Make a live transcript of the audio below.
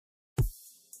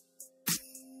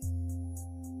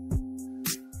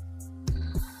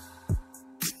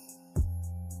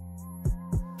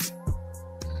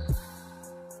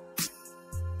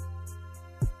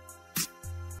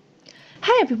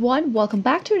everyone, welcome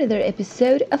back to another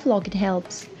episode of Login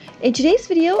Helps. In today's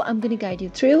video, I'm going to guide you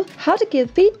through how to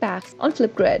give feedbacks on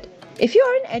FlipGrid. If you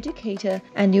are an educator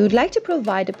and you would like to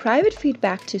provide a private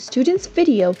feedback to students'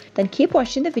 video, then keep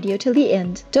watching the video till the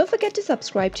end. Don't forget to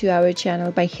subscribe to our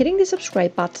channel by hitting the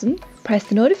subscribe button. Press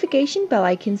the notification bell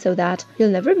icon so that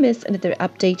you'll never miss another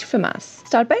update from us.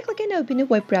 Start by clicking open your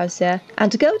web browser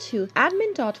and go to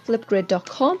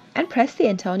admin.flipgrid.com and press the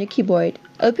enter on your keyboard.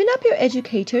 Open up your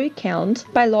educator account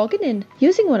by logging in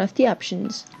using one of the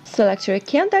options. Select your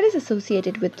account that is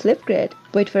associated with FlipGrid.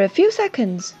 Wait for a few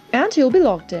seconds and you'll be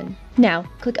logged in. Now,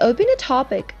 click open a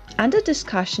topic and a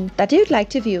discussion that you'd like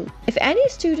to view. If any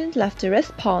student left a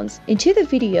response into the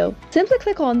video, simply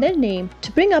click on their name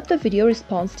to bring up the video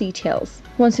response details.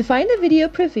 Once you find the video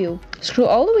preview, scroll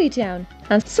all the way down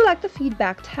and select the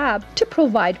feedback tab to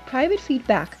provide private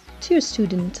feedback to your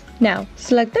student. Now,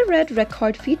 select the red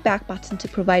record feedback button to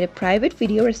provide a private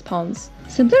video response.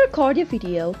 Simply record your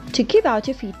video to give out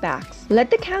your feedbacks. Let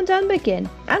the countdown begin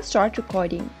and start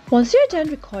recording. Once you're done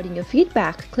recording your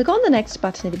feedback, click on the next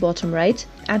button at the bottom right,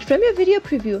 and from your video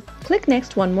preview, click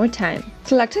next one more time.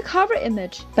 Select a cover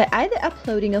image by either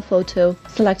uploading a photo,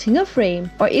 selecting a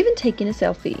frame, or even taking a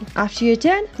selfie. After you're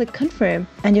done, click confirm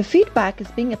and your feedback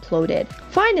is being uploaded.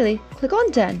 Finally, click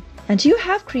on done and you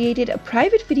have created a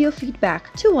private video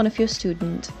feedback to one of your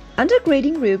students. Under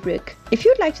grading rubric, if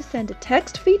you'd like to send a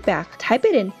text feedback, type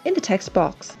it in the text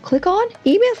box. Click on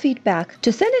email feedback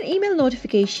to send an email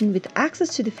notification with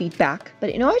access to the feedback.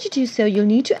 But in order to do so, you'll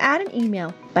need to add an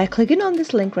email by clicking on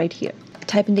this link right here.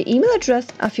 Type in the email address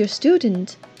of your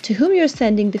student to whom you're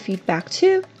sending the feedback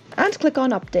to and click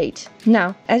on update.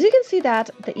 Now, as you can see that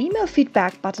the email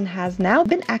feedback button has now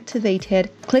been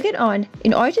activated, click it on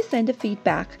in order to send a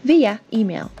feedback via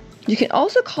email. You can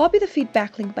also copy the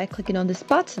feedback link by clicking on this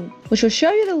button, which will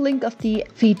show you the link of the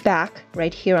feedback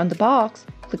right here on the box.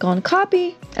 Click on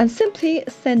copy and simply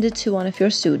send it to one of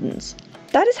your students.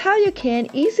 That is how you can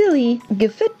easily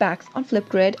give feedbacks on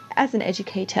FlipGrid as an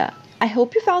educator. I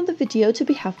hope you found the video to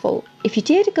be helpful. If you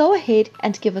did, go ahead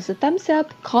and give us a thumbs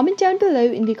up. Comment down below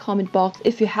in the comment box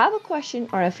if you have a question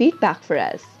or a feedback for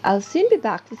us. I'll soon be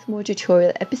back with more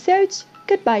tutorial episodes.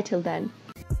 Goodbye till then.